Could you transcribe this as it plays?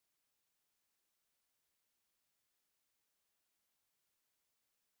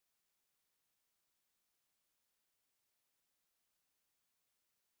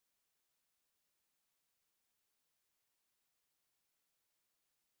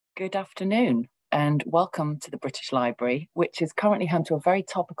Good afternoon and welcome to the British Library, which is currently home to a very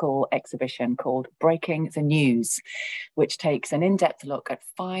topical exhibition called Breaking the News, which takes an in-depth look at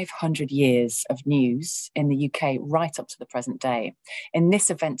 500 years of news in the UK right up to the present day. In this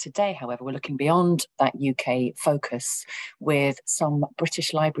event today, however, we're looking beyond that UK focus with some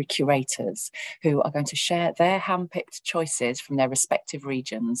British Library curators who are going to share their handpicked choices from their respective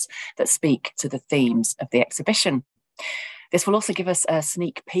regions that speak to the themes of the exhibition. This will also give us a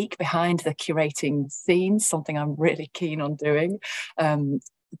sneak peek behind the curating scenes, something I'm really keen on doing. The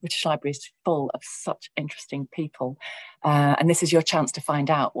British Library is full of such interesting people. And this is your chance to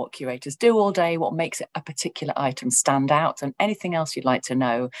find out what curators do all day, what makes a particular item stand out, and anything else you'd like to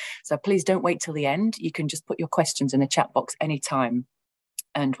know. So please don't wait till the end. You can just put your questions in the chat box anytime.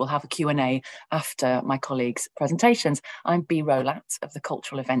 And we'll have a Q&A after my colleagues' presentations. I'm Bea Rolat of the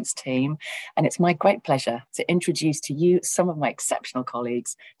Cultural Events team, and it's my great pleasure to introduce to you some of my exceptional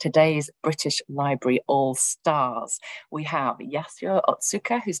colleagues, today's British Library All-Stars. We have Yasuo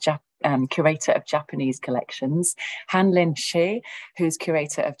Otsuka, who's curator of Japanese collections, Hanlin Shi, who's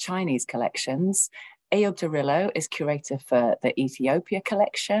curator of Chinese collections, Ayoub Darillo is curator for the Ethiopia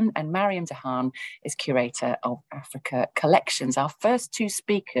collection, and Mariam Dahan is curator of Africa collections. Our first two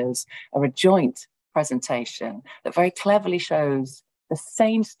speakers are a joint presentation that very cleverly shows the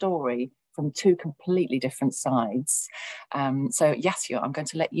same story from two completely different sides. So Yasuo, I'm going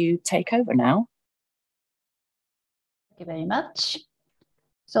to let you take over now. Thank you very much.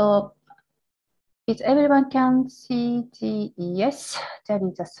 So, if everyone can see the, yes, there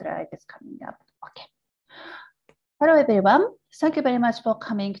is a slide that's coming up. Okay. Hello everyone, thank you very much for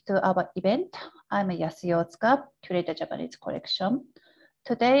coming to our event. I'm Yasuo Otsuka, curator Japanese collection.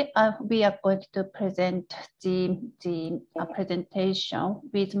 Today we are going to present the presentation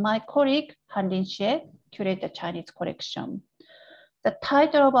with my colleague Hanlin Shi, curator Chinese collection. The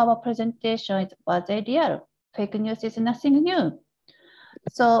title of our presentation is "Was it real? Fake news is nothing new."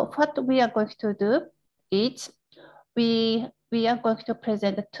 So what we are going to do is we are going to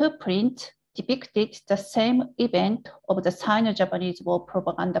present two prints depicted the same event of the Sino-Japanese War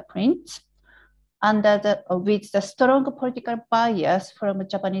propaganda prints with the strong political bias from a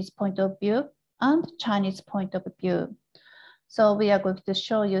Japanese point of view and Chinese point of view. So we are going to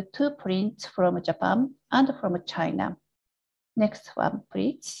show you two prints from Japan and from China. Next one,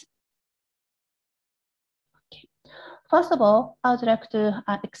 please. Okay. First of all, I would like to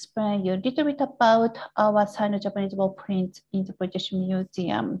explain you a little bit about our Sino-Japanese War prints in the British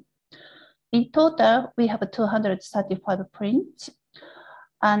Museum. In total, we have 235 prints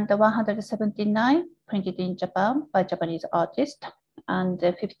and 179 printed in Japan by Japanese artists and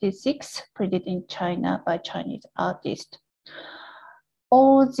 56 printed in China by Chinese artists.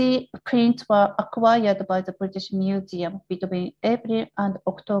 All the prints were acquired by the British Museum between April and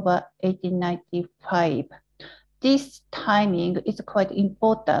October 1895. This timing is quite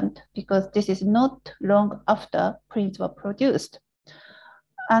important because this is not long after prints were produced.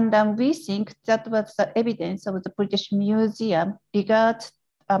 And we think that was the evidence of the British Museum regards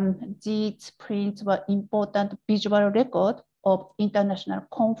these prints were important visual record of international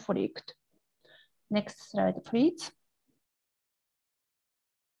conflict. Next slide, please.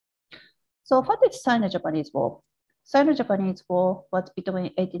 So what is Sino-Japanese War? Sino-Japanese War was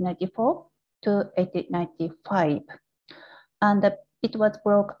between 1894 to 1895. And it was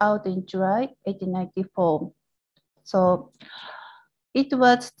broke out in July 1894. So it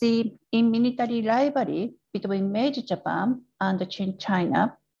was in military rivalry between Meiji Japan and Qing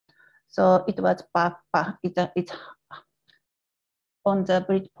China. So it was it's on the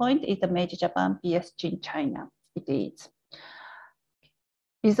bullet point is the Meiji Japan vs Qing China. It is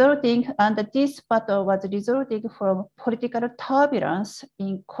resulting, and this battle was resulting from political turbulence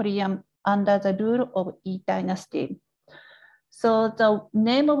in Korea under the rule of Yi Dynasty. So the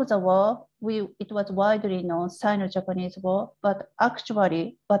name of the war, it was widely known Sino-Japanese War, but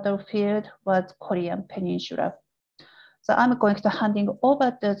actually battlefield was Korean Peninsula. So I'm going to handing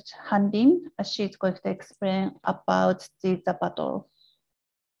over to Hanlin. She's going to explain about the battle.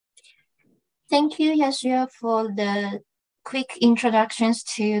 Thank you, Yasuo, for the quick introductions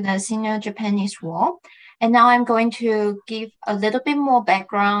to the Sino-Japanese War. And now I'm going to give a little bit more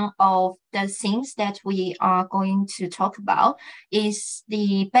background of the things that we are going to talk about is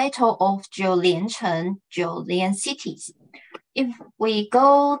the Battle of Jiuliancheng, Jiulian cities. If we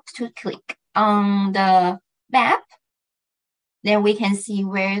go to click on the map, then we can see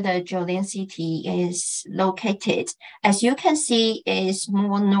where the Jiulian city is located. As you can see, it's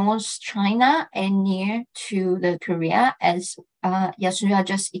more North China and near to the Korea, as Yasuo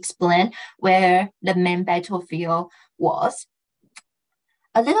just explained, where the main battlefield was.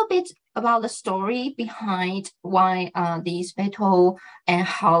 a little bit about the story behind why this battle and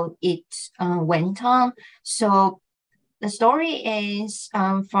how it went on. So the story is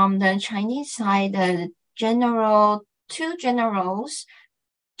from the Chinese side, two generals,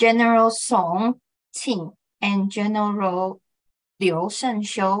 General Song Qing and General Liu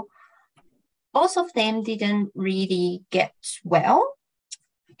Shengxiu, both of them didn't really get well.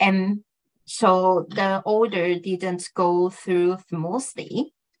 And so the order didn't go through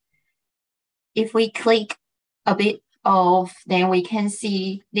smoothly. If we click a bit of, then we can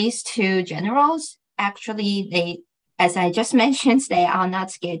see these two generals, actually they, as I just mentioned, they are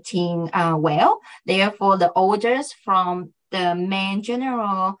not getting well. Therefore, the orders from the main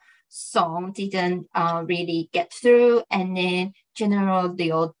general Song didn't really get through, and then General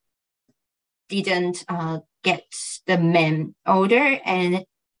Liu didn't get the main order and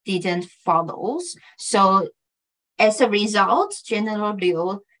didn't follow. So as a result, General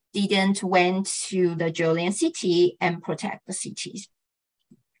Liu didn't went to the Julian city and protect the cities.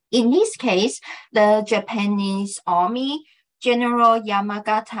 In this case, the Japanese army, General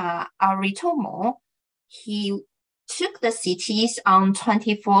Yamagata Aritomo, he took the cities on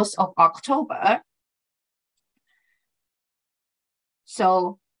 24th of October.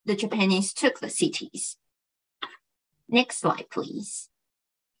 So the Japanese took the cities. Next slide, please.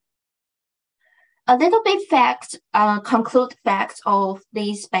 A little bit conclude facts of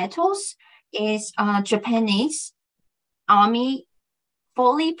these battles is Japanese army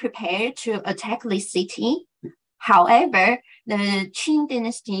fully prepared to attack this city. However, the Qing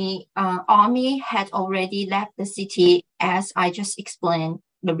dynasty army had already left the city, as I just explained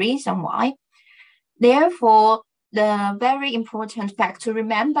the reason why. Therefore, the very important fact to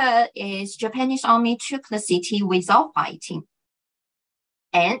remember is Japanese army took the city without fighting.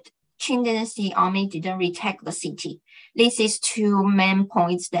 And Qing dynasty army didn't retake the city. This is two main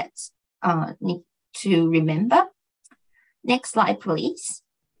points that need to remember. Next slide, please.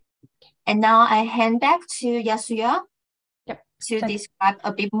 And now I hand back to Yasuya to describe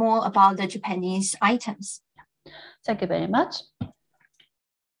a bit more about the Japanese items. Thank you very much.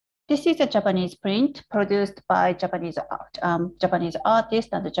 This is a Japanese print produced by Japanese artist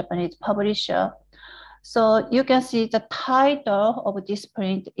and the Japanese publisher. So you can see the title of this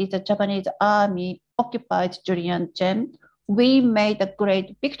print is the Japanese army occupied Julian-Chen. We made a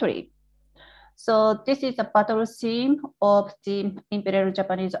great victory. So this is a battle scene of the Imperial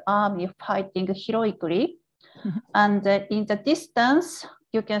Japanese army fighting heroically. And in the distance,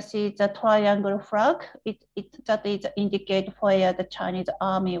 you can see the triangle flag. That is indicate where the Chinese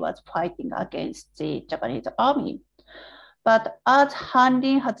army was fighting against the Japanese army. But as Han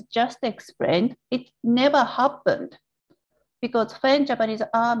Lin has just explained, it never happened because when Japanese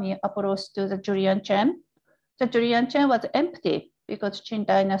army approached to the Julian-Chen was empty because Qing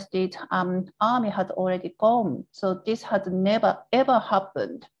dynasty's army had already gone. So this has never ever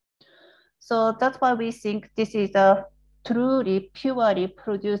happened. So that's why we think this is a truly purely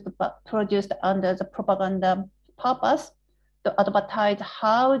produced under the propaganda purpose to advertise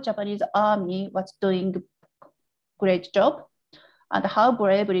how Japanese army was doing great job and how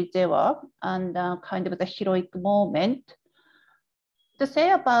bravely they were and kind of the heroic moment. To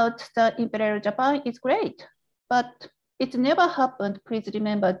say about the Imperial Japan is great, but it never happened. Please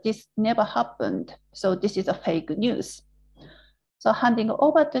remember this never happened. So this is a fake news. So handing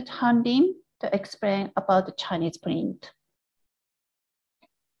over to Han Lin to explain about the Chinese print.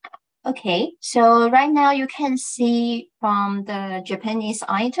 Okay, so right now you can see from the Japanese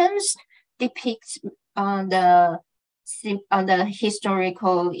items depicts the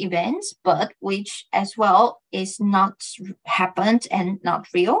historical events, but which as well is not happened and not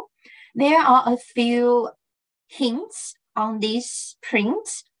real. There are a few hints on these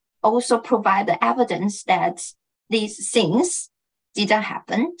prints also provide the evidence that these things didn't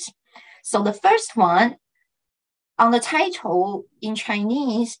happen. So the first one on the title in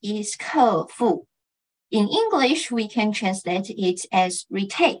Chinese is 克复. In English, we can translate it as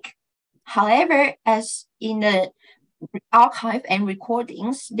retake. However, as in the archive and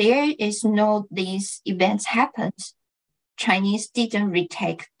recordings, there is no these events happened. Chinese didn't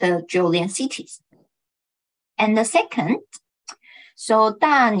retake the Julian cities. And the second, so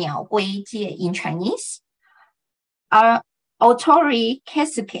大鸟归界 in Chinese, Autori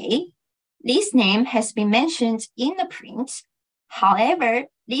Kesuke. This name has been mentioned in the print. However,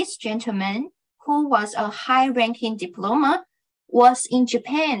 this gentleman, who was a high-ranking diplomat, was in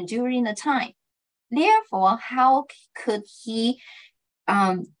Japan during the time. Therefore, how could he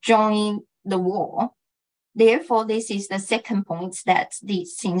join the war? Therefore, this is the second point that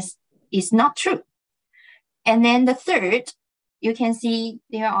these things is not true. And then the third, you can see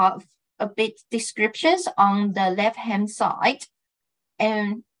there are a bit descriptions on the left-hand side.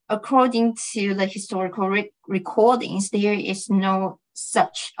 And according to the historical recordings, there is no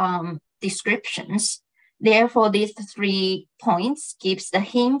such descriptions. Therefore, these 3 points gives the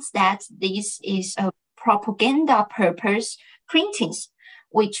hint that this is a propaganda purpose printings,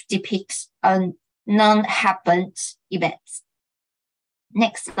 which depicts a non-happened events.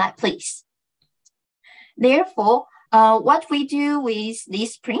 Next slide, please. Therefore, what we do with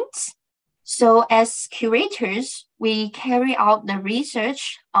these prints, so as curators, we carry out the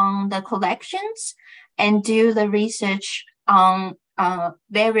research on the collections and do the research on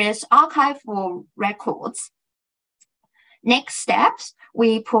various archival records. Next steps,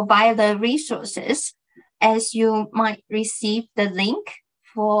 we provide the resources, as you might receive the link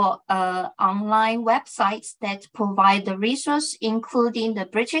for online websites that provide the resource, including the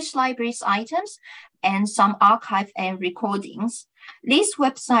British Library's items and some archive and recordings. This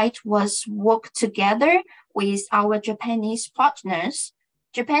website was worked together with our Japanese partners,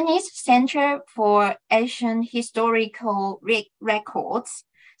 Japanese Center for Asian Historical Records.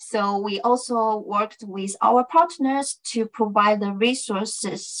 So we also worked with our partners to provide the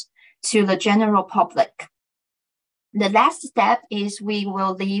resources to the general public. The last step is we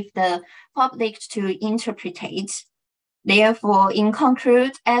will leave the public to interpret. Therefore, in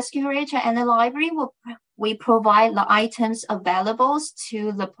conclude, as curator and the library, we provide the items available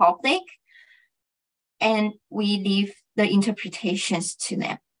to the public, and we leave the interpretations to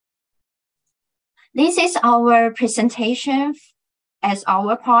them. This is our presentation as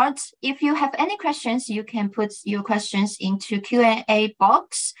our part. If you have any questions, you can put your questions into Q&A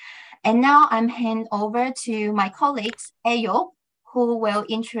box. And now I'm hand over to my colleagues, Ayo, who will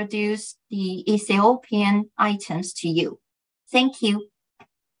introduce the Ethiopian items to you. Thank you.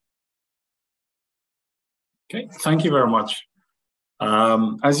 Okay, thank you very much.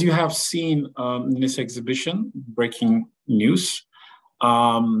 As you have seen in this exhibition, Breaking News,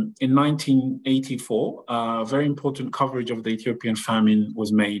 in 1984, very important coverage of the Ethiopian famine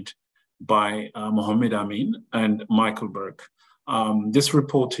was made by Mohammed Amin and Michael Berg. This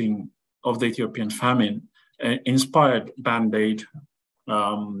reporting of the Ethiopian famine inspired Band-Aid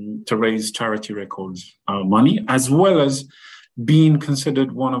to raise charity records money, as well as being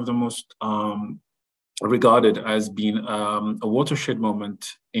considered one of the most regarded as being a watershed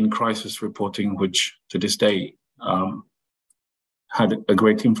moment in crisis reporting, which to this day had a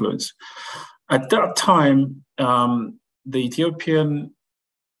great influence. At that time, the Ethiopian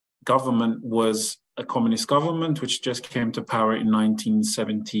government was a communist government, which just came to power in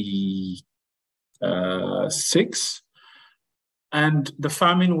 1976. And the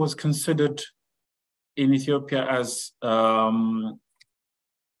famine was considered in Ethiopia as a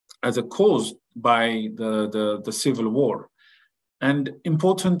cause by the civil war. And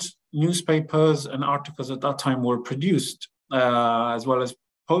important newspapers and articles at that time were produced, as well as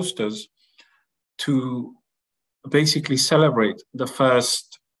posters, to basically celebrate the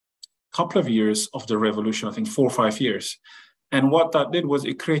first couple of years of the revolution, I think 4 or 5 years. And what that did was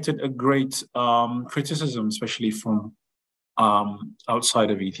it created a great criticism, especially from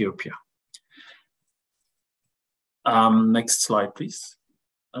outside of Ethiopia. Next slide, please.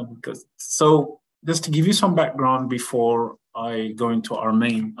 So just to give you some background before I go into our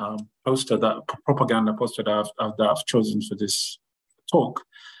main poster, that propaganda poster that I've chosen for this talk.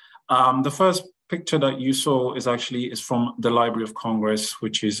 The first picture that you saw is from the Library of Congress,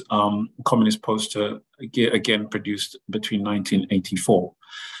 which is a communist poster, again produced between 1984.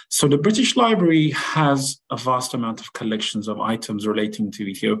 So the British Library has a vast amount of collections of items relating to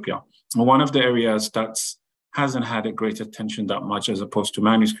Ethiopia. And one of the areas that hasn't had a great attention that much as opposed to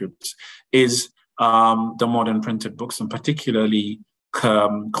manuscripts is the modern printed books, and particularly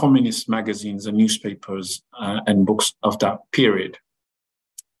communist magazines and newspapers and books of that period.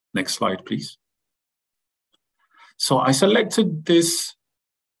 Next slide, please. So I selected this,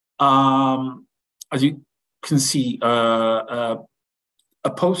 as you can see, a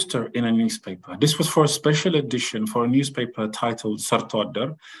poster in a newspaper. This was for a special edition for a newspaper titled Sarto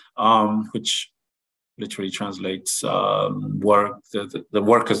Adder, which literally translates the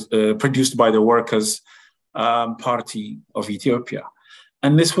workers, produced by the Workers' Party of Ethiopia.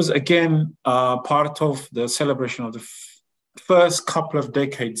 And this was again part of the celebration of the first couple of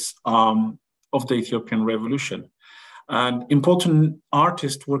decades of the Ethiopian Revolution. And important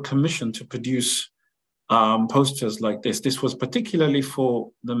artists were commissioned to produce posters like this. This was particularly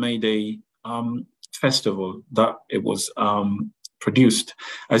for the May Day festival that it was produced.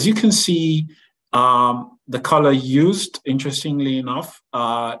 As you can see, the color used, interestingly enough,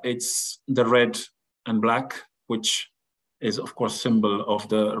 it's the red and black, which is, of course, symbol of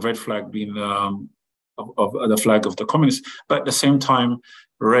the red flag being of the flag of the communists. But at the same time,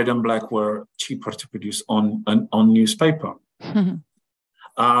 red and black were cheaper to produce on newspaper.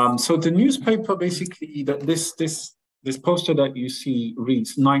 So the newspaper, basically, this poster that you see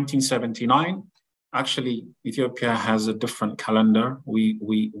reads 1979. Actually, Ethiopia has a different calendar. We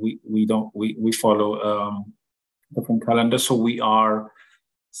follow different calendar. So we are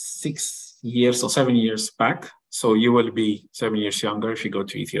 6 years or 7 years back. So you will be 7 years younger if you go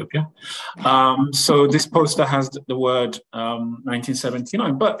to Ethiopia. So this poster has the word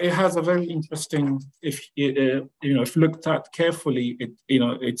 1979, but it has a very interesting. If if looked at carefully,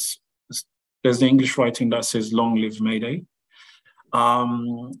 there's the English writing that says "Long live May Day,"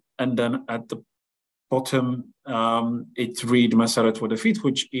 and then at the bottom it reads "Masarat Wadafit,"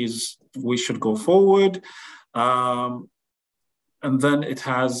 which is we should go forward. And then it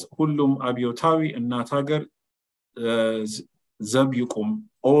has "Hullum Abiotawi and Natagar Zabyukum,"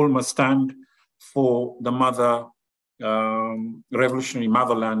 all must stand for the mother, revolutionary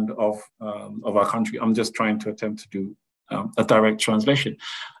motherland of our country. I'm just trying to attempt to do a direct translation.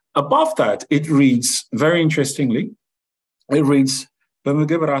 Above that, it reads, very interestingly, it reads,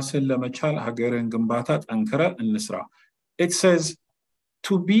 it says,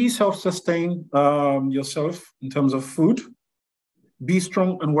 to be self-sustained yourself in terms of food, be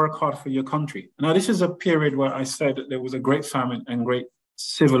strong and work hard for your country. Now, this is a period where I said that there was a great famine and great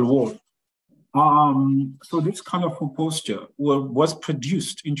civil war. So this colorful posture was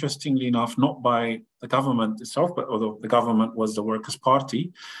produced, interestingly enough, not by the government itself, but although the government was the Workers'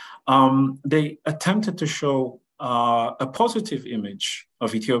 Party, they attempted to show a positive image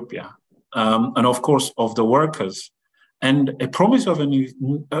of Ethiopia, and of course of the workers, and a promise of a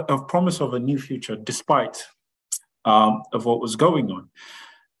new future, despite of what was going on.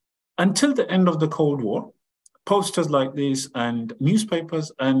 Until the end of the Cold War, posters like this and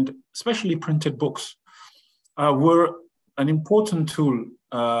newspapers and especially printed books were an important tool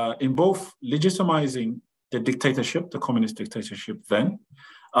in both legitimizing the dictatorship, the communist dictatorship then,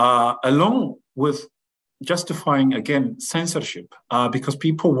 along with justifying, again, censorship, because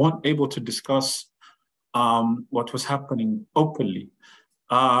people weren't able to discuss what was happening openly.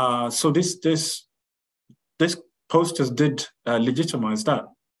 So this posters did legitimize that.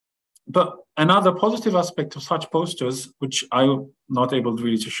 But another positive aspect of such posters, which I'm not able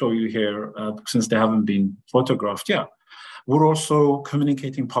really to show you here since they haven't been photographed yet, were also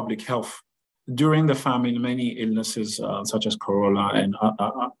communicating public health. During the famine, many illnesses such as corona and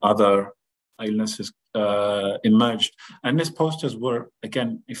other illnesses emerged. And these posters were,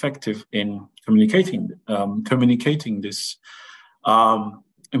 again, effective in communicating this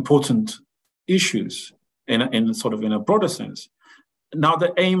important issues in sort of in a broader sense. Now,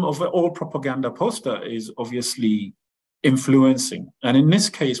 the aim of all propaganda poster is obviously influencing. And in this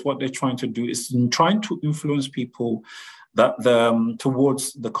case, what they're trying to do is trying to influence people that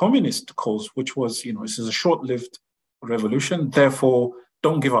towards the communist cause, which was, this is a short-lived revolution, therefore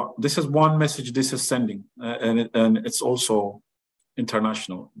don't give up. This is one message this is sending, and it's also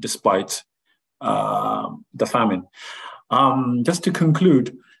international, despite the famine. Just to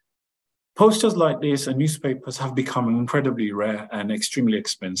conclude, posters like this and newspapers have become incredibly rare and extremely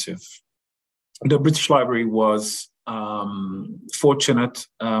expensive. The British Library was fortunate,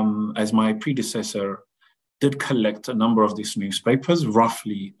 as my predecessor did collect a number of these newspapers.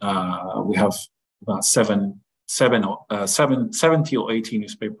 Roughly, we have about 70 or 80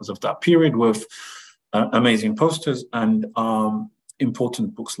 newspapers of that period with amazing posters and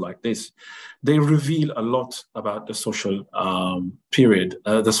important books like this. They reveal a lot about the social period,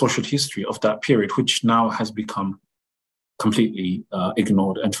 the social history of that period, which now has become completely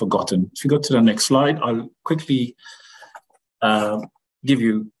ignored and forgotten. If you go to the next slide, I'll quickly give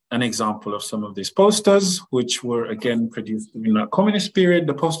you an example of some of these posters, which were again produced in the communist period.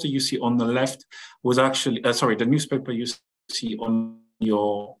 The poster you see on the left was actually, the newspaper you see on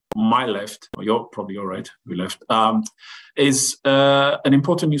my left, or probably your right, your left, is an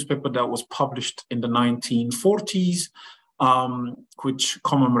important newspaper that was published in the 1940s, which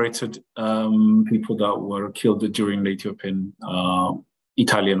commemorated people that were killed during the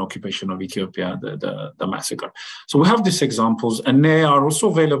Italian occupation of Ethiopia, the massacre. So we have these examples, and they are also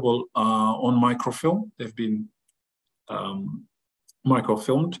available on microfilm. They've been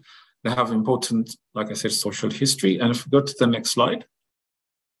microfilmed. They have important, like I said, social history. And if we go to the next slide,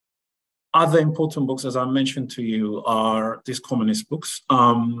 other important books, as I mentioned to you, are these communist books.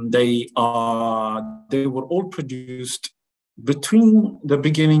 They were all produced between the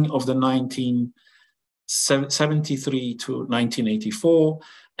beginning of the 1973 to 1984,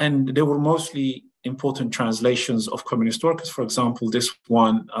 and they were mostly important translations of communist workers. For example, this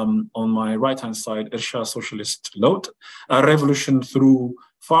one on my right-hand side, Irsha Socialist Lot, a revolution through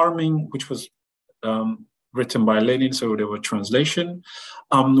farming, which was written by Lenin, so there were translation.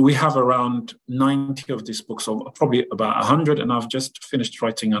 We have around 90 of these books, or probably about 100, and I've just finished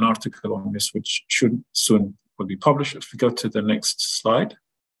writing an article on this, which should soon will be published. If we go to the next slide.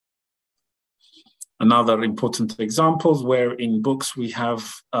 Another important examples where in books we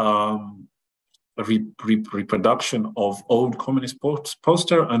have a reproduction of old communist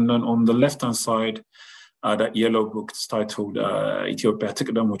poster, and then on the left-hand side, that yellow book is titled Ethiopia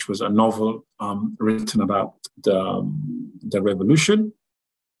Tikdam, which was a novel written about the revolution.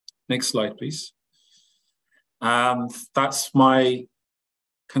 Next slide, please. That's my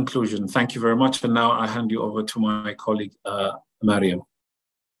conclusion. Thank you very much. And now I hand you over to my colleague, Mariam.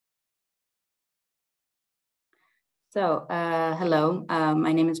 So, hello,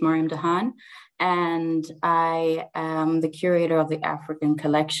 my name is Mariam Dahan, and I am the curator of the African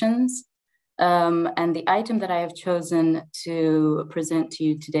collections. And the item that I have chosen to present to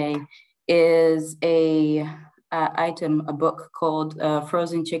you today is a book called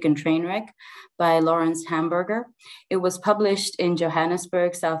Frozen Chicken Trainwreck by Lawrence Hamburger. It was published in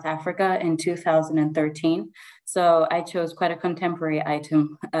Johannesburg, South Africa in 2013. So I chose quite a contemporary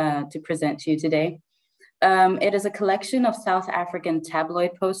item to present to you today. It is a collection of South African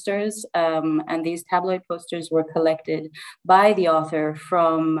tabloid posters, and these tabloid posters were collected by the author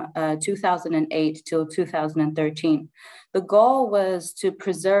from 2008 till 2013. The goal was to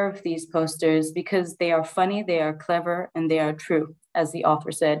preserve these posters because they are funny, they are clever, and they are true, as the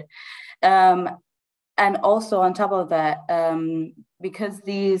author said. And also on top of that, because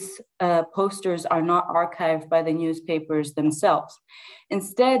these posters are not archived by the newspapers themselves.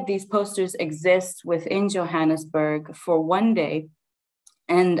 Instead, these posters exist within Johannesburg for one day,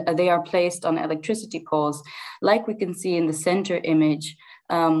 and they are placed on electricity poles, like we can see in the center image,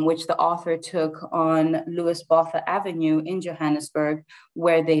 which the author took on Louis Botha Avenue in Johannesburg,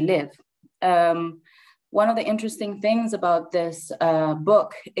 where they live. One of the interesting things about this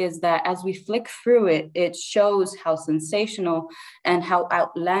book is that as we flick through it, it shows how sensational and how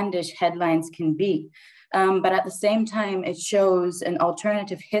outlandish headlines can be. But at the same time, it shows an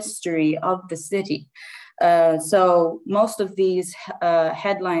alternative history of the city. So most of these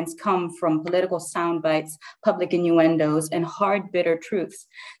headlines come from political sound bites, public innuendos, and hard, bitter truths.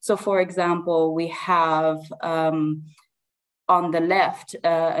 So for example, we have on the left,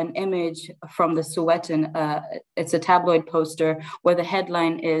 an image from the Sowetan, it's a tabloid poster where the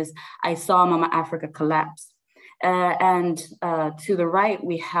headline is, "I saw Mama Africa collapse." And to the right,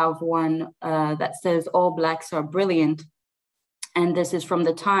 we have one that says, "All Blacks are brilliant." And this is from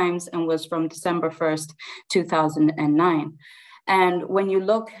the Times and was from December 1st, 2009. And when you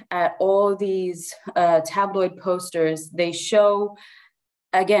look at all these tabloid posters, they show,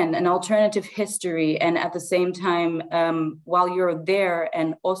 again, an alternative history. And at the same time, while you're there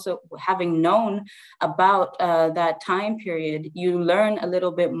and also having known about that time period, you learn a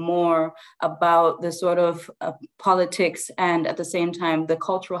little bit more about the sort of politics and at the same time, the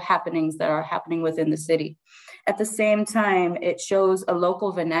cultural happenings that are happening within the city. At the same time, it shows a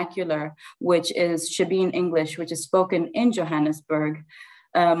local vernacular, which is Shebeen English, which is spoken in Johannesburg.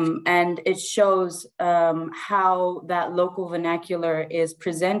 And it shows how that local vernacular is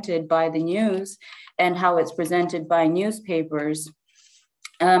presented by the news and how it's presented by newspapers.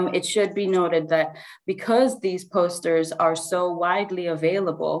 It should be noted that because these posters are so widely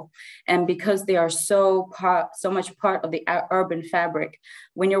available and because they are so much part of the urban fabric,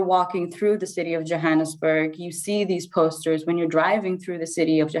 when you're walking through the city of Johannesburg, you see these posters. When you're driving through the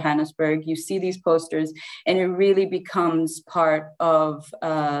city of Johannesburg, you see these posters, and it really becomes part of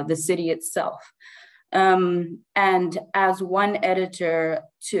the city itself. And as one editor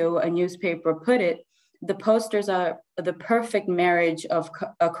to a newspaper put it, the posters are the perfect marriage of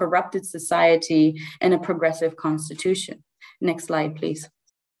a corrupted society and a progressive constitution. Next slide, please.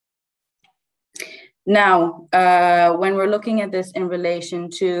 Now, when we're looking at this in relation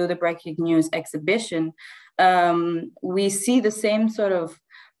to the Breaking News exhibition, we see the same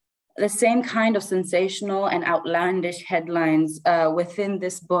kind of sensational and outlandish headlines within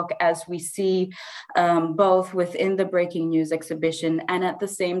this book as we see both within the Breaking News exhibition and at the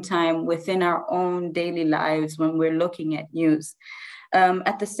same time within our own daily lives when we're looking at news.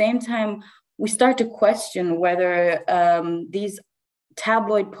 At the same time, we start to question whether these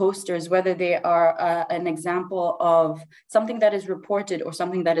tabloid posters, whether they are an example of something that is reported or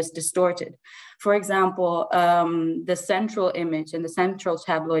something that is distorted. For example, the central image and the central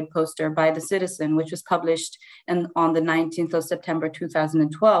tabloid poster by The Citizen, which was published on the 19th of September,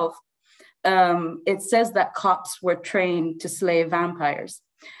 2012, it says that cops were trained to slay vampires.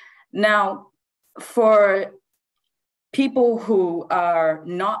 Now, for people who are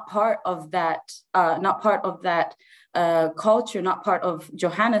not part of that culture, not part of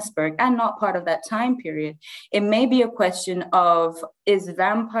Johannesburg, and not part of that time period, it may be a question of, is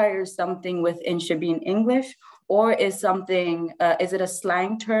vampires something within Shabian English, or is it a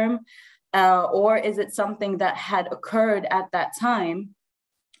slang term, or is it something that had occurred at that time?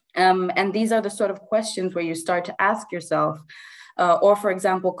 And these are the sort of questions where you start to ask yourself, or for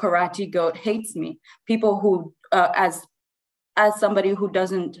example, Karate Goat hates me. People who, as somebody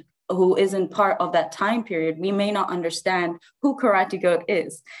who isn't part of that time period, we may not understand who Karate Goat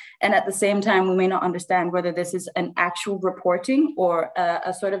is. And at the same time, we may not understand whether this is an actual reporting or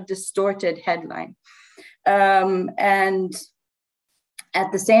a sort of distorted headline. And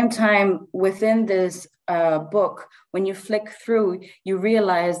at the same time, within this book, when you flick through, you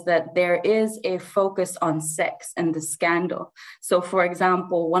realize that there is a focus on sex and the scandal. So for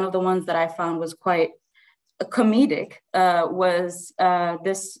example, one of the ones that I found was quite comedic was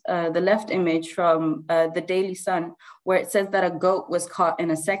the left image from the Daily Sun, where it says that a goat was caught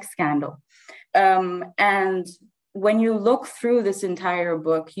in a sex scandal. And when you look through this entire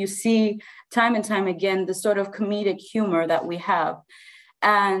book, you see time and time again the sort of comedic humor that we have.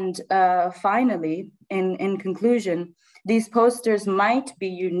 And finally, in conclusion, these posters might be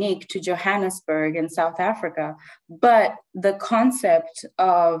unique to Johannesburg in South Africa, but the concept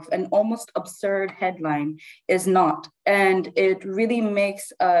of an almost absurd headline is not. And it really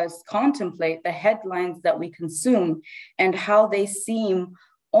makes us contemplate the headlines that we consume and how they seem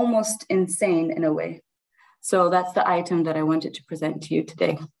almost insane in a way. So that's the item that I wanted to present to you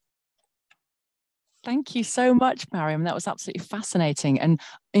today. Thank you so much, Mariam. That was absolutely fascinating. And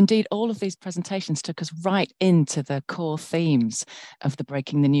indeed, all of these presentations took us right into the core themes of the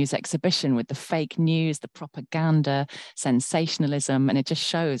Breaking the News exhibition, with the fake news, the propaganda, sensationalism, and it just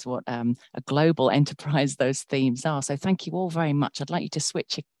shows what a global enterprise those themes are. So thank you all very much. I'd like you to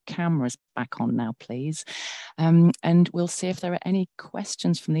switch your cameras back on now, please. And we'll see if there are any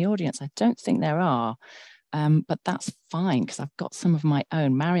questions from the audience. I don't think there are. But that's fine, because I've got some of my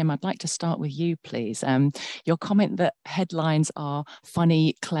own. Mariam, I'd like to start with you, please. Your comment that headlines are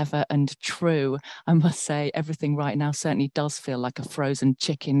funny, clever, and true. I must say, everything right now certainly does feel like a frozen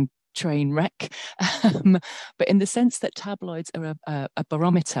chicken train wreck. But in the sense that tabloids are a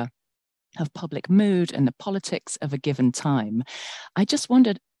barometer of public mood and the politics of a given time, I just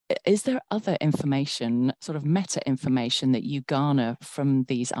wondered, is there other information, sort of meta information, that you garner from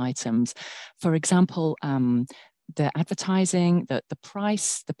these items? For example, the advertising, the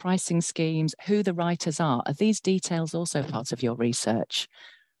price, the pricing schemes, who the writers are these details also part of your research?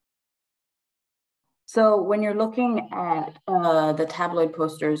 So when you're looking at the tabloid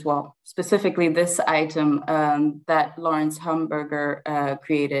posters, well, specifically this item that Lawrence Hamburger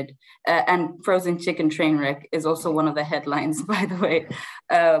created, and frozen chicken train wreck is also one of the headlines, by the way.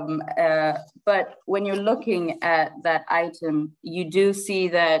 But when you're looking at that item, you do see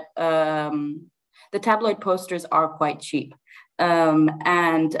that the tabloid posters are quite cheap.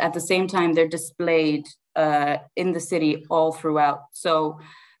 And at the same time, they're displayed in the city all throughout. So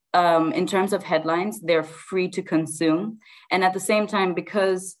in terms of headlines, they're free to consume. And at the same time,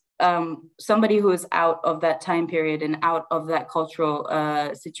 because somebody who is out of that time period and out of that cultural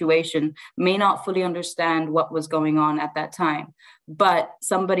situation may not fully understand what was going on at that time. But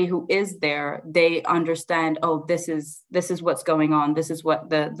somebody who is there, they understand, oh, this is what's going on. This is what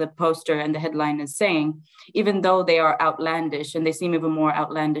the poster and the headline is saying, even though they are outlandish, and they seem even more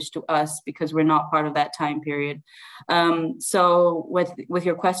outlandish to us because we're not part of that time period. So with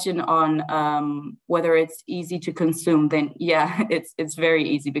your question on whether it's easy to consume, then yeah, it's very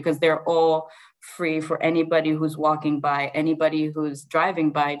easy, because they're all free for anybody who's walking by, anybody who's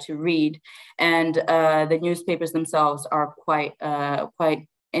driving by to read. And the newspapers themselves are quite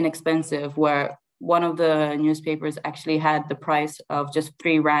inexpensive, where one of the newspapers actually had the price of just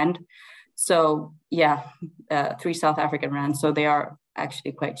 3 Rand. So yeah, 3 South African Rand. So they are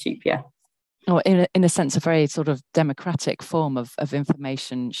actually quite cheap, yeah. Or in a sense, a very sort of democratic form of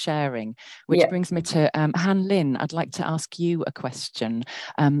information sharing, which brings me to Han Lin. I'd like to ask you a question.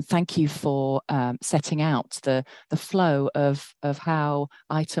 Thank you for setting out the flow of how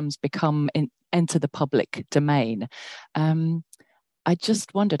items enter the public domain. I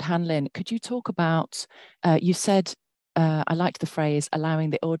just wondered, Han Lin, could you talk about, you said, I liked the phrase, allowing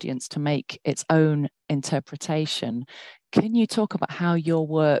the audience to make its own interpretation. Can you talk about how your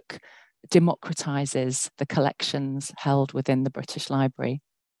work democratizes the collections held within the British Library?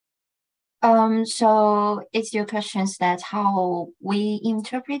 So is your questions that how we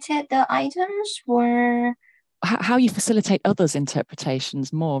interpreted the items, or how you facilitate others'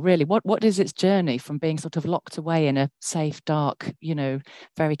 interpretations more, really? What is its journey from being sort of locked away in a safe, dark,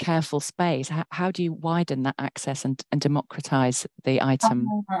 very careful space? How do you widen that access and democratize the item?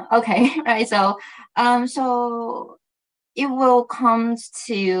 Okay, right. So it will come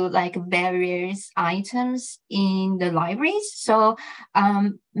to like various items in the libraries. So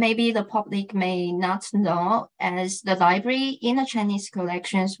maybe the public may not know, as the library in the Chinese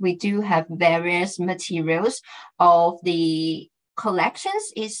collections, we do have various materials of the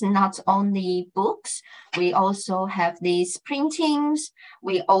collections. It's not only books. We also have these printings.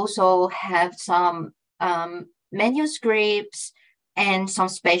 We also have some manuscripts and some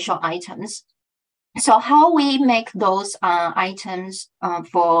special items. So how we make those items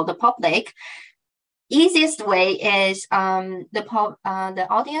for the public? Easiest way is the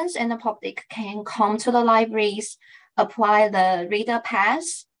audience and the public can come to the libraries, apply the reader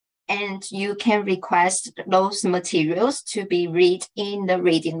pass, and you can request those materials to be read in the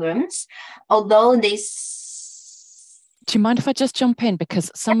reading rooms. Although this... Do you mind if I just jump in?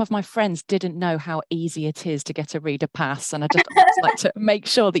 Because some of my friends didn't know how easy it is to get a reader pass. And I just like to make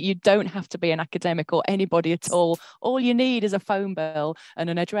sure that you don't have to be an academic or anybody at all. All you need is a phone bill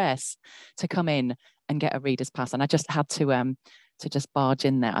and an address to come in and get a reader's pass. And I just had to just barge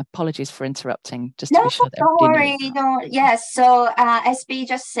in there. Apologies for interrupting, just to be sure that don't worry. knows. Yes, so as B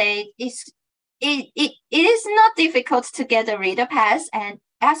just said, it is not difficult to get a reader pass, and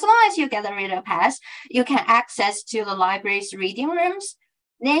as long as you get a reader pass, you can access to the library's reading rooms.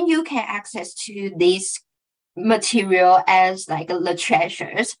 Then you can access to this material as like the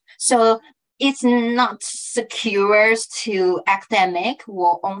treasures. So it's not secure to academic,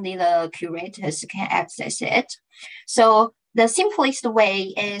 or only the curators can access it. So the simplest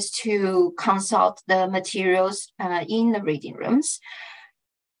way is to consult the materials in the reading rooms.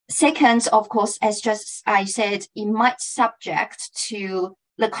 Second, of course, as just I said, it might subject to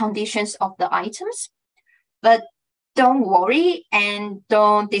the conditions of the items, but don't worry and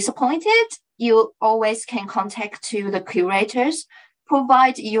don't disappoint it. You always can contact to the curators,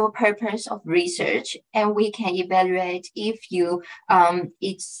 provide your purpose of research, and we can evaluate if you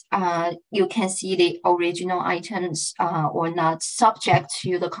you can see the original items or not, subject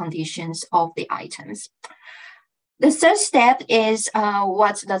to the conditions of the items. The third step is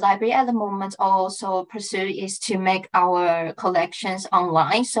what the library at the moment also pursue is to make our collections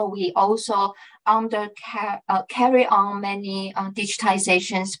online. So we also carry on many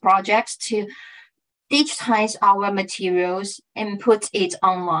digitizations projects to digitize our materials and put it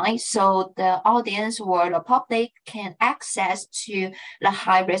online, so the audience or the public can access to the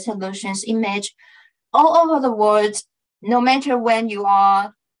high resolutions image all over the world, no matter when you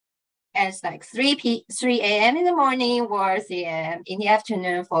are, as like 3 a.m. in the morning or 3 a.m. in the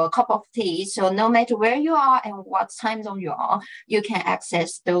afternoon for a cup of tea. So no matter where you are and what time zone you are, you can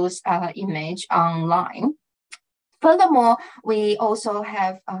access those image online. Furthermore, we also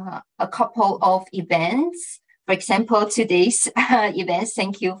have a couple of events. For example, today's events,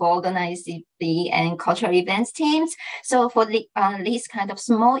 thank you for organizing the and cultural events teams. So for these kind of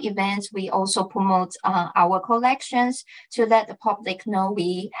small events, we also promote our collections to let the public know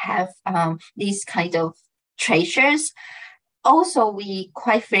we have these kind of treasures. Also, we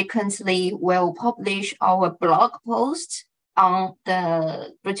quite frequently will publish our blog posts on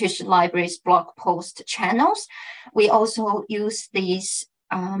the British Library's blog post channels. We also use these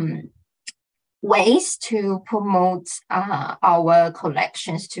ways to promote our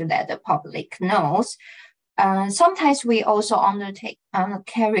collections to let the public knows. Sometimes we also undertake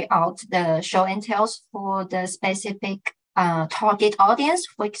carry out the show and tells for the specific target audience,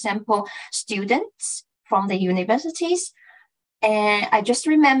 for example, students from the universities. And I just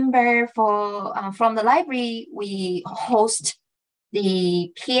remember from the library, we host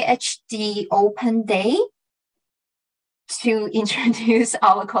the PhD Open Day to introduce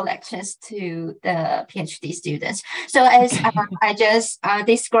our collections to the PhD students. So as I just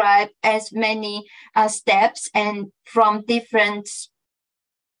described, as many steps and from different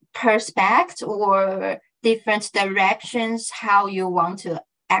perspectives or different directions, how you want to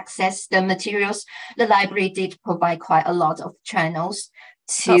access the materials, the library did provide quite a lot of channels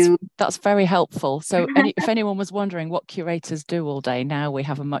to... That's very helpful. So if anyone was wondering what curators do all day, now we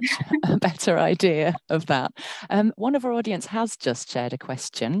have a much better idea of that. One of our audience has just shared a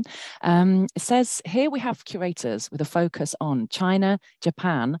question. It says, here we have curators with a focus on China,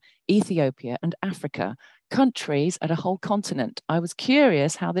 Japan, Ethiopia, and Africa, countries at a whole continent. I was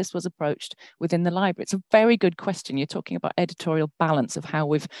curious how this was approached within the library. It's a very good question. You're talking about editorial balance of how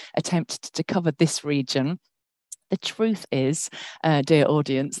we've attempted to cover this region. The truth is, dear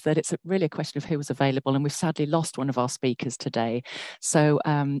audience, that it's really a question of who was available, and we've sadly lost one of our speakers today. So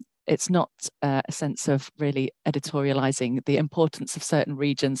it's not a sense of really editorializing the importance of certain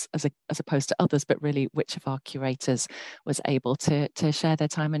regions as opposed to others, but really which of our curators was able to share their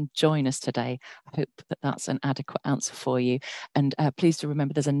time and join us today. I hope that that's an adequate answer for you. And please do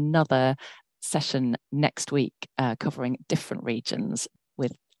remember there's another session next week covering different regions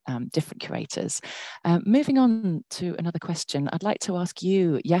with different curators. Moving on to another question, I'd like to ask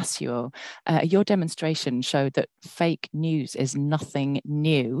you, Yasuo, your demonstration showed that fake news is nothing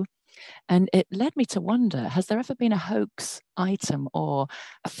new. And it led me to wonder, has there ever been a hoax item or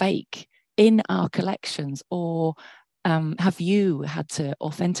a fake in our collections, or have you had to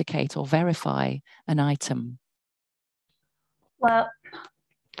authenticate or verify an item? Well,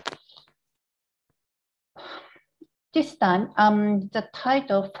 this time, the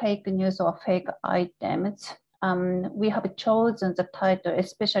title fake news or fake items, we have chosen the title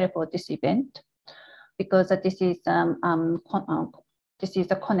especially for this event because this is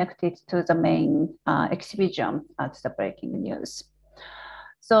connected to the main exhibition at the breaking news.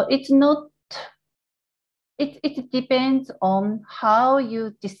 So it's not, it depends on how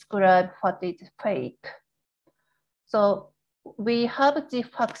you describe what is fake. So we have the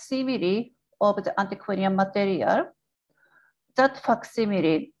facsimile of the antiquarian material. That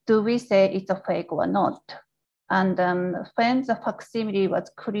facsimile, do we say it's a fake or not? And when the facsimile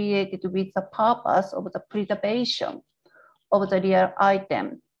was created with the purpose of the preservation of the real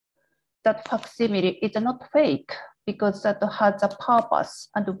item, that facsimile is not fake because that has a purpose,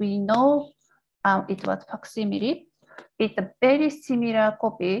 and we know it was facsimile. It's a very similar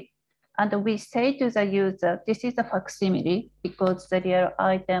copy, and we say to the user, this is a facsimile because the real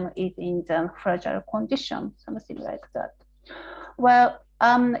item is in the fragile condition, something like that. Well,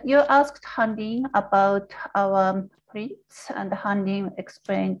 you asked Han-Lin about our prints, and Han-Lin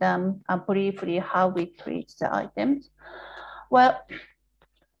explained briefly how we treat the items. Well,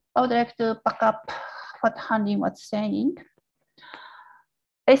 I would like to back up what Han-Lin was saying.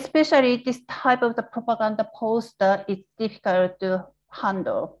 Especially this type of the propaganda poster is difficult to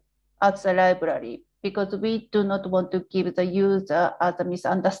handle as a library because we do not want to give the user as a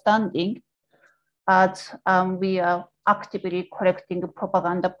misunderstanding as we are actively collecting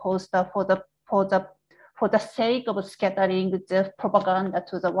propaganda poster for the sake of scattering the propaganda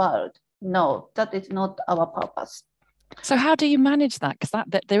to the world. No, that is not our purpose. So how do you manage that? Because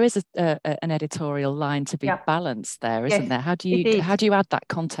that there is an editorial line to be balanced there, isn't there? How do you add that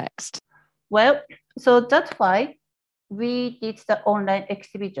context? Well, so that's why we did the online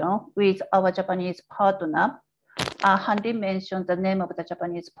exhibition with our Japanese partner. Han-Lin mentioned the name of the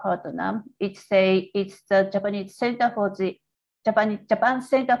Japanese partner. It's the Japanese Center for the Japan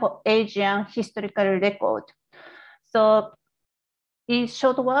Center for Asian Historical Record. So in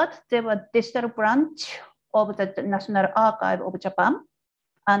short words, they were digital branch of the National Archive of Japan,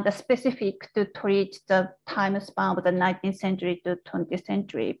 and specific to treat the time span of the 19th century to 20th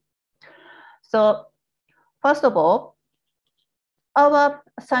century. So first of all, our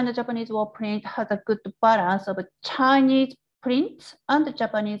Sino-Japanese war print has a good balance of Chinese prints and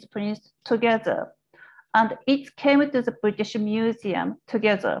Japanese prints together. And it came to the British Museum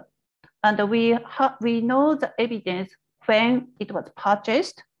together. And we know the evidence when it was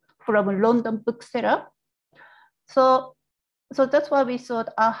purchased from a London bookseller. So that's why we thought,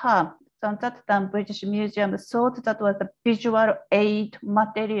 aha, so that time British Museum thought that was a visual aid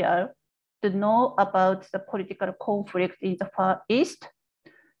material to know about the political conflict in the Far East.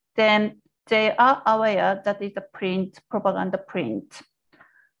 Then they are aware that it's a print, propaganda print.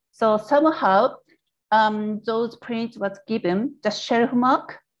 So somehow those prints was given the shelf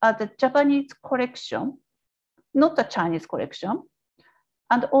mark as the Japanese collection, not the Chinese collection,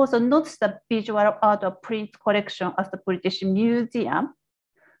 and also not the visual art or print collection as the British Museum.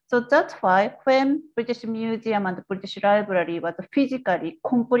 So that's why when British Museum and the British Library was physically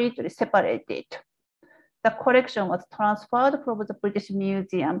completely separated, the collection was transferred from the British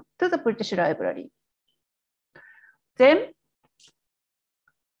Museum to the British Library. Then,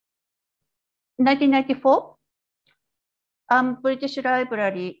 1994, British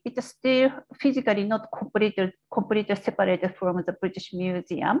Library, it's still physically not completely separated from the British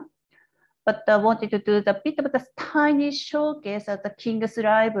Museum, but I wanted to do the bit of the tiny showcase at the King's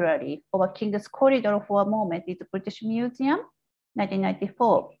Library or King's Corridor for a moment in the British Museum,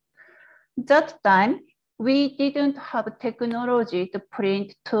 1994. That time, we didn't have technology to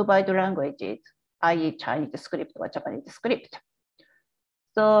print 2-byte languages, i.e. Chinese script or Japanese script.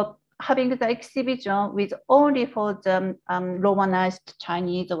 So having the exhibition with only for the Romanized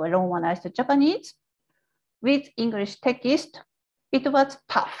Chinese or Romanized Japanese with English text, it was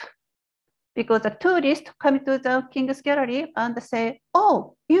tough because the tourists come to the King's Gallery and say,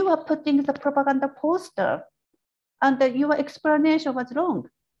 oh, you are putting the propaganda poster and your explanation was wrong.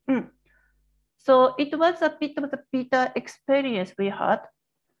 So it was a bit of the bitter experience we had.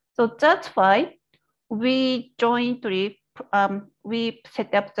 So that's why we jointly we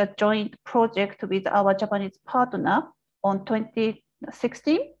set up the joint project with our Japanese partner on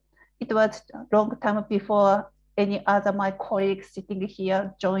 2016. It was a long time before any other my colleagues sitting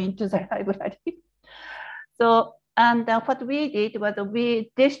here joined the library. So, and what we did was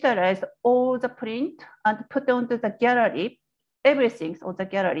we digitalized all the print and put onto the gallery, everything on the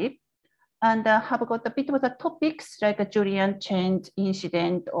gallery, and have got a bit of the topics like a Julian change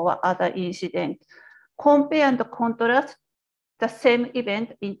incident or other incident. Compare and contrast the same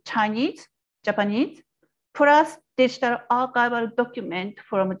event in Chinese, Japanese, plus digital archival document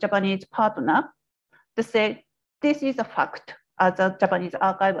from a Japanese partner to say, this is a fact, as a Japanese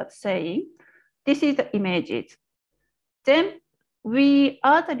archive was saying, this is the images. Then we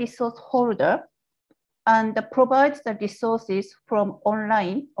are the resource holder and provides the resources from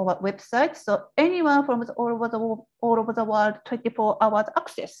online or website. So anyone from all over the world, 24 hours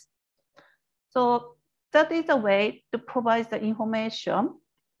access. So that is a way to provide the information.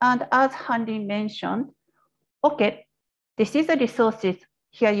 And as Handy mentioned, okay, this is the resources.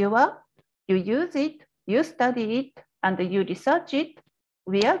 Here you are, you use it, you study it, and you research it.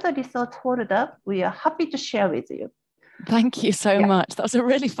 We are the resource holder. We are happy to share with you. Thank you so much. That was a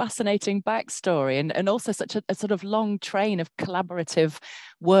really fascinating backstory, and also such a sort of long train of collaborative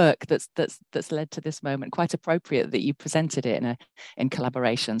work that's led to this moment. Quite appropriate that you presented it in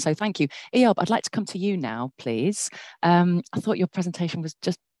collaboration. So thank you. Eyob, I'd like to come to you now, please. I thought your presentation was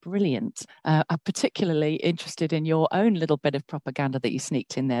just brilliant. I'm particularly interested in your own little bit of propaganda that you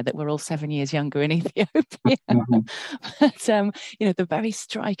sneaked in there, that we're all 7 years younger in Ethiopia. But you know, the very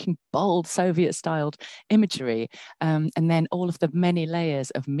striking, bold Soviet-styled imagery, and then all of the many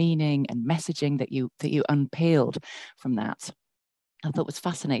layers of meaning and messaging that you unpeeled from that, I thought was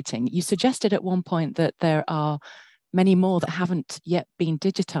fascinating. You suggested at one point that there are many more that haven't yet been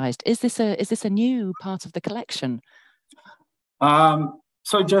digitized. Is this a new part of the collection?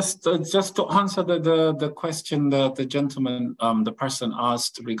 So just to answer the question that the gentleman, the person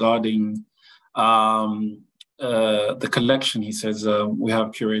asked regarding the collection, he says we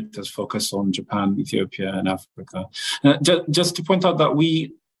have curators focused on Japan, Ethiopia, and Africa. Just to point out that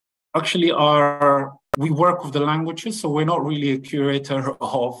we actually we work with the languages, so we're not really a curator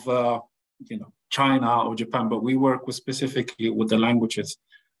of China or Japan, but we work specifically with the languages.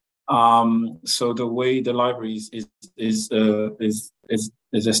 So the way the library is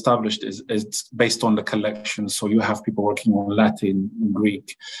established is based on the collection. So you have people working on Latin,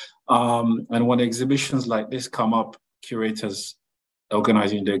 Greek, and when exhibitions like this come up, curators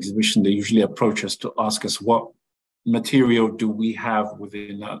organizing the exhibition, they usually approach us to ask us what material do we have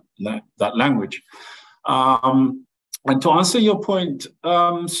within that language. And to answer your point,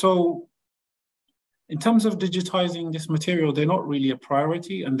 so in terms of digitizing this material, they're not really a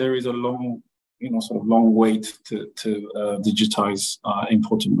priority, and there is a long, long wait to digitize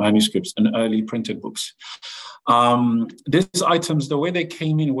important manuscripts and early printed books. These items, the way they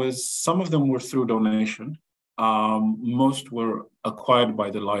came in was some of them were through donation. Most were acquired by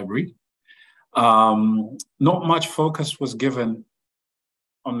the library. Not much focus was given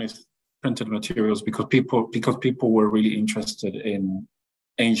on these printed materials because people were really interested in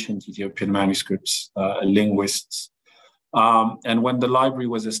ancient Ethiopian manuscripts, linguists. And when the library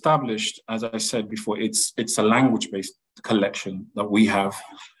was established, as I said before, it's a language-based collection that we have.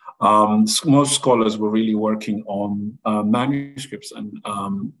 Most scholars were really working on manuscripts and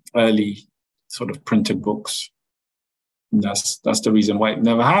early sort of printed books. And that's the reason why it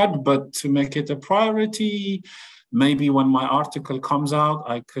never had, but to make it a priority, maybe when my article comes out,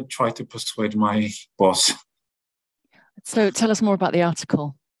 I could try to persuade my boss. So tell us more about the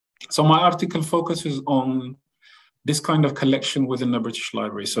article. So my article focuses on this kind of collection within the British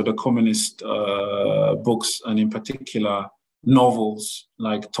Library. So the communist books, and in particular, novels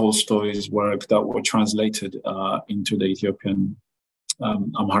like Tolstoy's work that were translated into the Ethiopian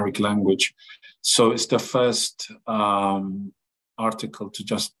Amharic language. So it's the first article to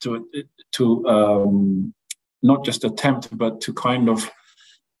not just attempt, but to kind of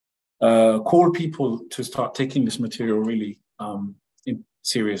call people to start taking this material really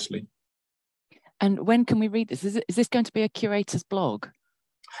seriously. And when can we read this? Is this going to be a curator's blog?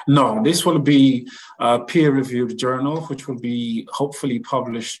 No, this will be a peer-reviewed journal, which will be hopefully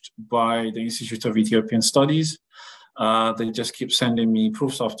published by the Institute of Ethiopian Studies. They just keep sending me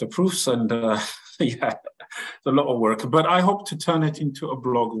proofs after proofs, and yeah, it's a lot of work. But I hope to turn it into a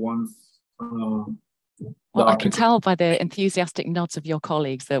blog once. Well, I can tell by the enthusiastic nods of your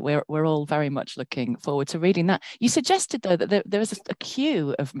colleagues that we're all very much looking forward to reading that. You suggested, though, that there is a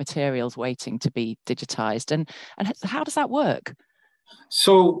queue of materials waiting to be digitized, and how does that work?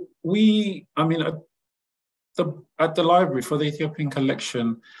 So at the library for the Ethiopian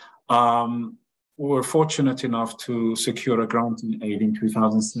collection, we were fortunate enough to secure a grant in aid in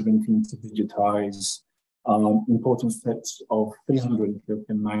 2017 to digitize important sets of 300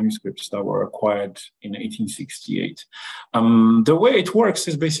 Ethiopian manuscripts that were acquired in 1868. The way it works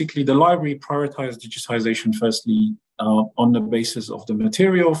is basically the library prioritized digitization firstly on the basis of the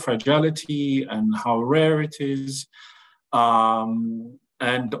material, fragility, and how rare it is. And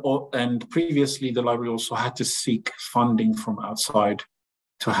previously, the library also had to seek funding from outside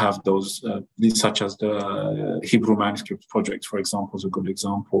to have those, such as the Hebrew Manuscript Project, for example, is a good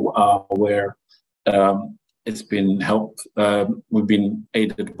example, where it's been helped. We've been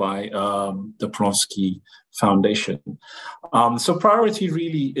aided by the Plonsky Foundation. So priority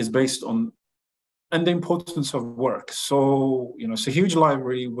really is based on and the importance of work. So, it's a huge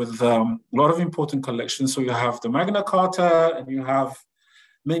library with a lot of important collections. So you have the Magna Carta, and you have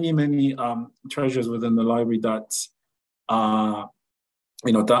many, many treasures within the library that are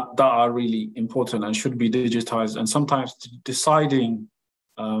really important and should be digitized. And sometimes deciding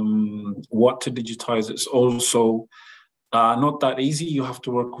what to digitize is also not that easy. You have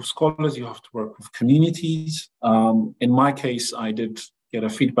to work with scholars, you have to work with communities. In my case, I did get a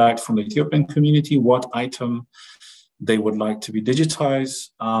feedback from the Ethiopian community, what item they would like to be digitized.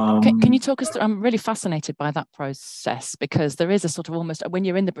 Can you talk us through? I'm really fascinated by that process, because there is a sort of almost, when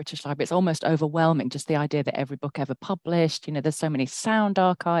you're in the British Library, it's almost overwhelming, just the idea that every book ever published, there's so many sound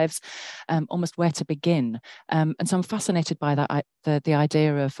archives, almost where to begin. And so I'm fascinated by that, the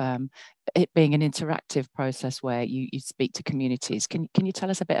idea of it being an interactive process where you speak to communities. Can you tell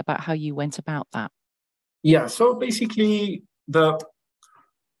us a bit about how you went about that? Yeah, so basically the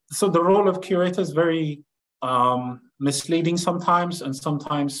role of curator is very misleading sometimes, and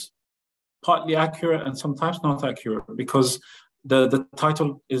sometimes partly accurate and sometimes not accurate, because the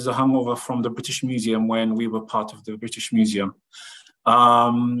title is a hangover from the British Museum when we were part of the British Museum.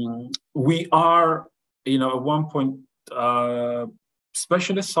 We are, at one point,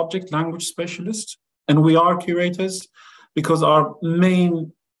 specialist, subject language specialists, and we are curators because our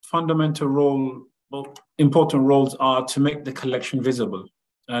main fundamental role, important roles, are to make the collection visible.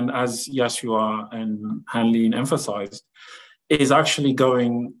 And as Yasua and Hanlin emphasized, is actually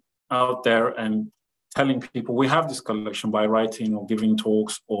going out there and telling people we have this collection by writing or giving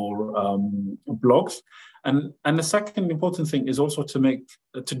talks or blogs. And the second important thing is also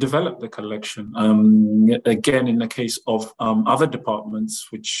to develop the collection. Again, in the case of other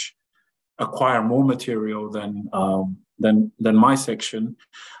departments which acquire more material than my section,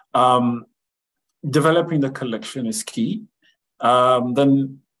 developing the collection is key.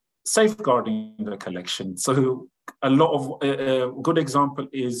 Then safeguarding the collection. So a lot of a good example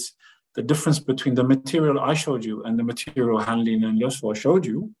is the difference between the material I showed you and the material Hanlin and Yosua showed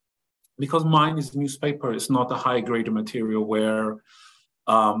you, because mine is newspaper. It's not a high-grade material where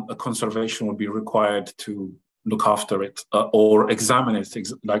a conservation will be required to look after it or examine it,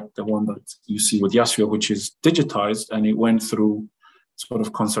 like the one that you see with Yasua, which is digitized and it went through sort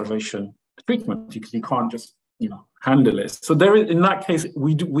of conservation treatment, because you can't just handle it. So there, in that case,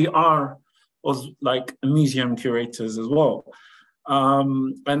 we are like museum curators as well.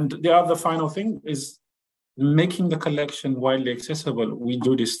 And the other final thing is making the collection widely accessible. We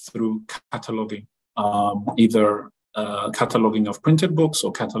do this through cataloging, either cataloging of printed books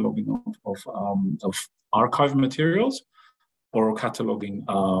or cataloging of archive materials, or cataloging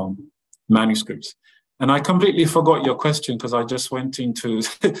manuscripts. And I completely forgot your question because I just went into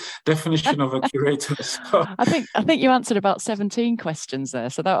definition of a curator. So. I think you answered about 17 questions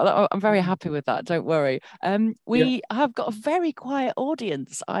there, so that I'm very happy with that. Don't worry. We have got a very quiet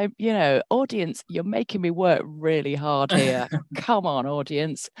audience. Audience, you're making me work really hard here. Come on,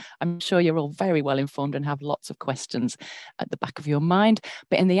 audience. I'm sure you're all very well informed and have lots of questions at the back of your mind.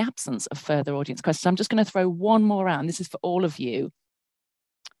 But in the absence of further audience questions, I'm just going to throw one more out. And this is for all of you.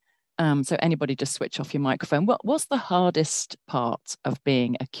 So anybody just switch off your microphone. What's the hardest part of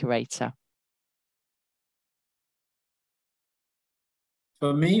being a curator?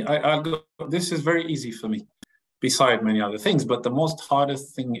 For me, this is very easy for me, beside many other things. But the most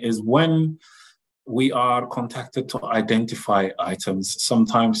hardest thing is when we are contacted to identify items.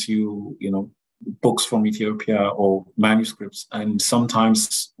 Sometimes books from Ethiopia or manuscripts, and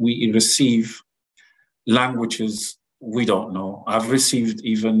sometimes we receive languages we don't know. I've received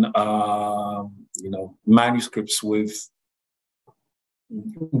even, manuscripts with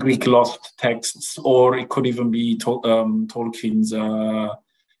Greek lost texts, or it could even be Tolkien's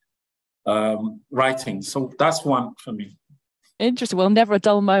writing. So that's one for me. Interesting. Well, never a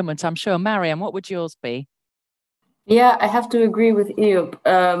dull moment, I'm sure. Mariam, what would yours be? Yeah, I have to agree with Eub.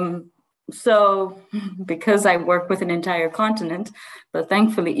 So, because I work with an entire continent, but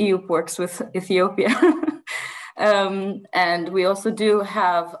thankfully Eub works with Ethiopia. And we also do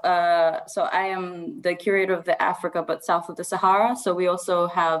have, so I am the curator of the Africa, but south of the Sahara. So we also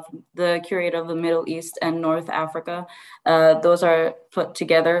have the curator of the Middle East and North Africa. Those are put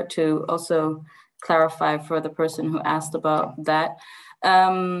together to also clarify for the person who asked about that.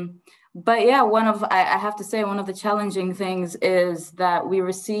 But yeah, I have to say, one of the challenging things is that we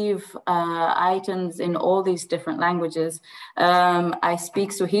receive items in all these different languages. I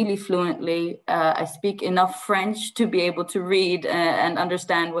speak Swahili fluently. I speak enough French to be able to read and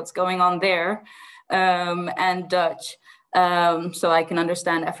understand what's going on there, and Dutch, so I can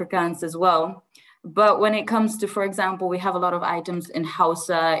understand Afrikaans as well. But when it comes to, for example, we have a lot of items in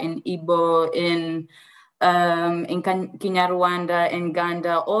Hausa, in Igbo, in Kinyarwanda, in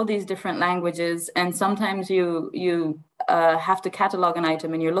Ganda, all these different languages. And sometimes you have to catalog an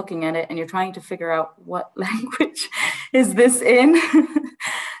item and you're looking at it and you're trying to figure out what language is this in.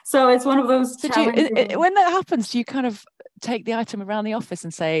 So it's one of those challenges. When that happens, do you kind of take the item around the office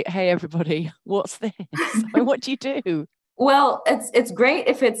and say, hey, everybody, what's this? I mean, what do you do? Well, it's great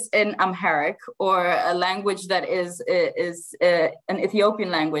if it's in Amharic or a language that is an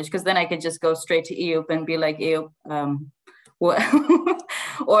Ethiopian language, because then I could just go straight to Eub and be like, Eub, what?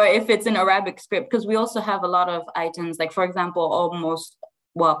 Or if it's in Arabic script, because we also have a lot of items, like, for example,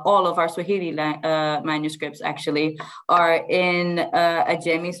 all of our Swahili manuscripts actually are in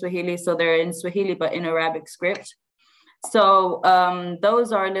Ajami Swahili. So they're in Swahili, but in Arabic script. So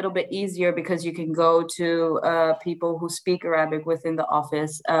those are a little bit easier because you can go to people who speak Arabic within the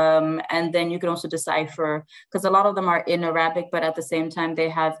office. And then you can also decipher, because a lot of them are in Arabic, but at the same time, they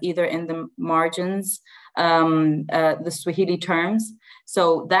have either in the margins, the Swahili terms.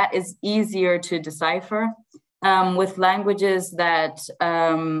 So that is easier to decipher. With languages that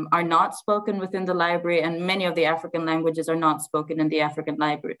are not spoken within the library, and many of the African languages are not spoken in the African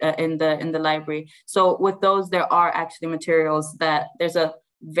library, in the library. So with those, there are actually materials that there's a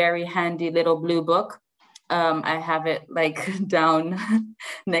very handy little blue book. I have it like down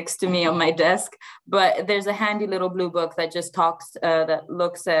next to me on my desk, but there's a handy little blue book that just talks, that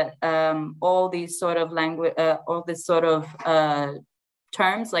looks at all these sort of language, all this sort of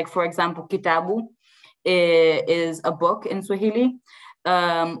terms, like, for example, kitabu is a book in Swahili,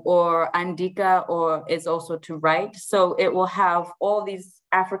 or andika, or is also to write. So it will have all these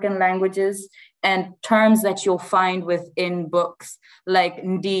African languages and terms that you'll find within books, like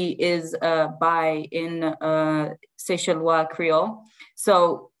ndi is by in Seychellois Creole.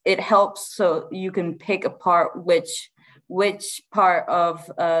 So it helps, so you can pick apart which part of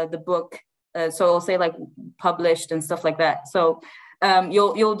the book, so I'll say like published and stuff like that. So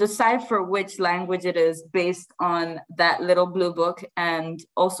you'll decipher which language it is based on that little blue book, and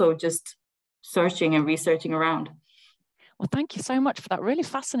also just searching and researching around. Well, thank you so much for that really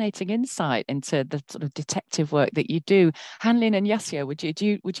fascinating insight into the sort of detective work that you do. Hanlin and Yasio,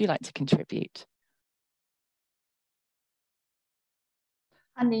 would you like to contribute?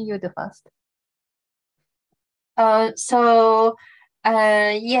 Hanlin, you do first.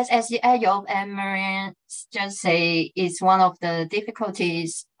 Yes, as Eyob and Marianne just say, it's one of the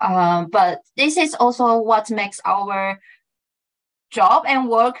difficulties. But this is also what makes our job and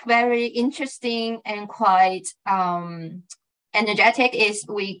work very interesting and quite energetic, is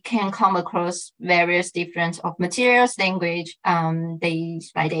we can come across various different of materials, language,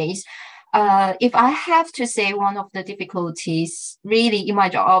 days by days. if I have to say, one of the difficulties really in my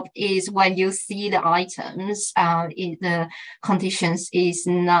job is when you see the items, the conditions is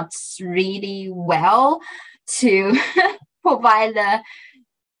not really well to provide the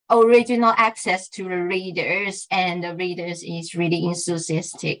original access to the readers, and the readers is really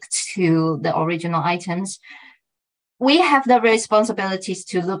enthusiastic to the original items. We have the responsibilities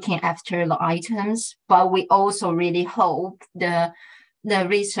to looking after the items, but we also really hope the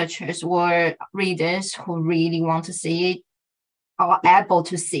researchers or readers who really want to see it are able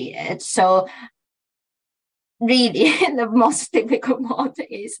to see it. So really, the most difficult part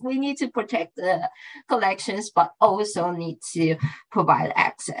is we need to protect the collections, but also need to provide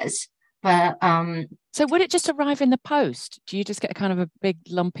access. But so would it just arrive in the post? Do you just get a kind of a big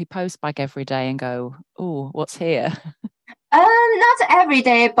lumpy post bag every day and go, oh, what's here? Not every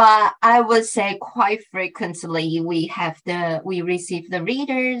day, but I would say quite frequently we receive the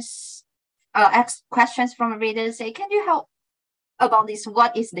readers questions from readers, say, can you help about this?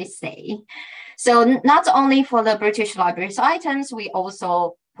 What is this say? So not only for the British Library's items, we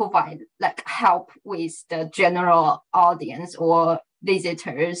also provide like help with the general audience or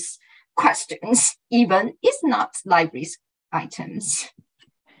visitors questions, even it's not library's items.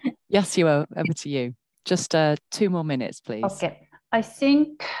 Yasuo, over to you. Just 2 more minutes, please. Okay, I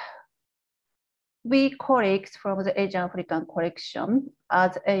think we collect from the Asian African collection.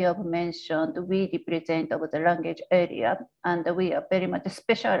 As Ayob mentioned, we represent the language area, and we are very much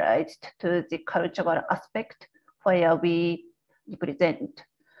specialized to the cultural aspect where we represent.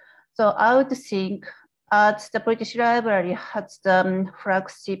 So I would think, as the British Library has the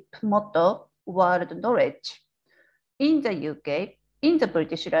flagship motto, World Knowledge. In the UK, in the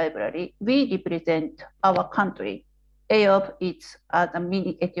British Library, we represent our country. Ayob is a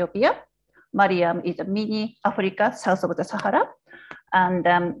mini Ethiopia. Mariam is a mini Africa, south of the Sahara. And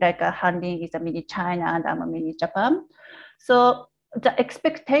Han Ling is a mini China, and I'm a mini Japan. So the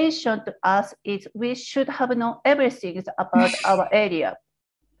expectation to us is we should have known everything about our area.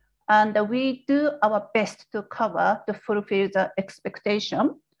 And we do our best to cover, to fulfill the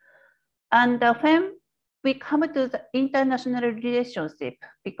expectation. And when we come to the international relationship,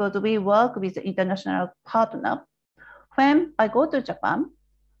 because we work with the international partner, when I go to Japan,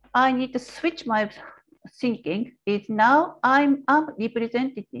 I need to switch my thinking. Is now I'm a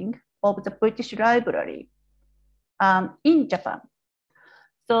representative of the British Library in Japan.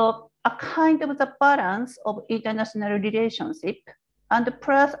 So a kind of the balance of international relationship, and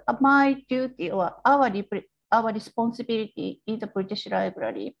plus my duty or our responsibility in the British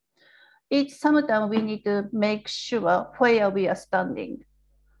Library. It's sometimes we need to make sure where we are standing.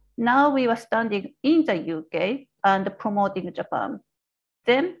 Now we are standing in the UK and promoting Japan.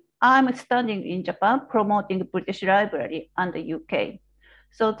 Then I'm standing in Japan promoting British Library and the UK.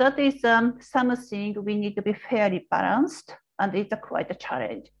 So that is something we need to be fairly balanced, and it's quite a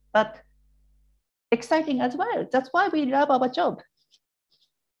challenge, but exciting as well. That's why we love our job.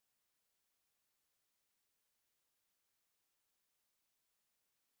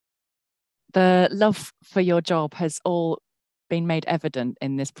 The love for your job has all been made evident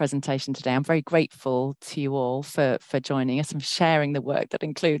in this presentation today. I'm very grateful to you all for joining us and sharing the work that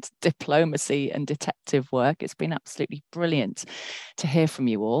includes diplomacy and detective work. It's been absolutely brilliant to hear from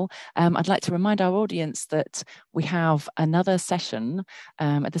you all. I'd like to remind our audience that we have another session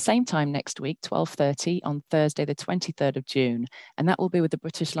at the same time next week, 12:30 on Thursday, the 23rd of June, and that will be with the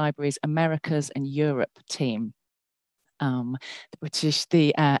British Library's Americas and Europe team. The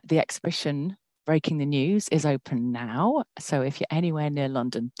exhibition Breaking the News is open now, so if you're anywhere near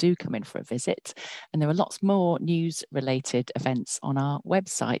London, do come in for a visit. And there are lots more news-related events on our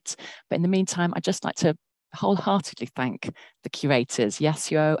website. But in the meantime, I'd just like to wholeheartedly thank the curators,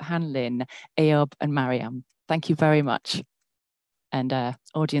 Yasuo, Han Lin, Ayob, and Mariam. Thank you very much. And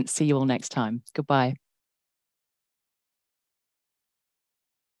audience, see you all next time. Goodbye.